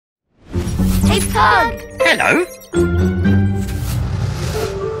Hey, Pug! Hello.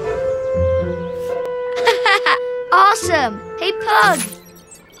 Awesome! Hey, Pug!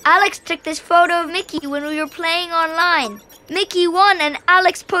 Alex took this photo of Mickey when we were playing online. Mickey won and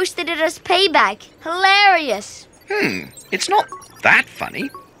Alex posted it as payback. Hilarious! It's not that funny.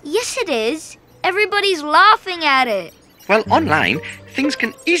 Yes, it is. Everybody's laughing at it. Well, online, things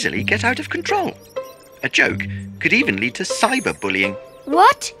can easily get out of control. A joke could even lead to cyberbullying.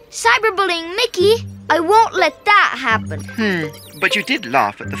 What? Cyberbullying Mickey? I won't let that happen. But you did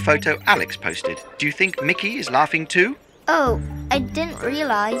laugh at the photo Alex posted. Do you think Mickey is laughing too? Oh, I didn't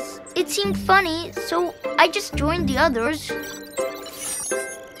realize. It seemed funny, so I just joined the others.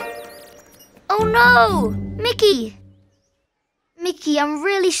 Oh no! Mickey! Mickey, I'm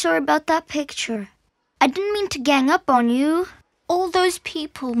really sorry about that picture. I didn't mean to gang up on you. All those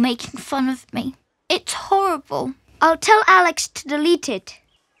people making fun of me. It's horrible. I'll tell Alex to delete it.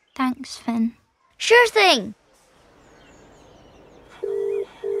 Thanks, Finn. Sure thing.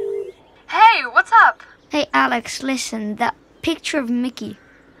 Hey, what's up? Hey, Alex, listen, that picture of Mickey.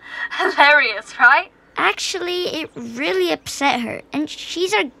 Hilarious, right? Actually, it really upset her, and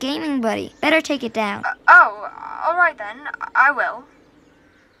she's our gaming buddy. Better take it down. All right then. I will.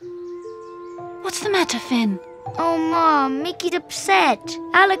 What's the matter, Finn? Oh, Mom, Mickey's upset.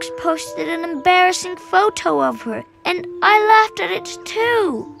 Alex posted an embarrassing photo of her, and I laughed at it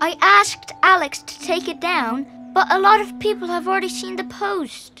too. I asked Alex to take it down, but a lot of people have already seen the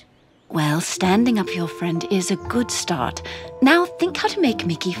post. Well, standing up for your friend is a good start. Now think how to make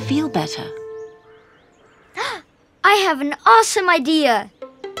Mickey feel better. I have an awesome idea.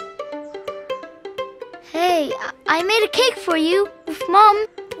 Hey, I made a cake for you with Mom.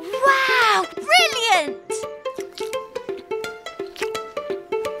 Wow, brilliant!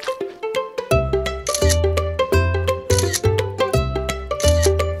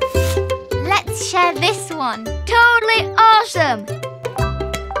 Let's share this one. Totally awesome.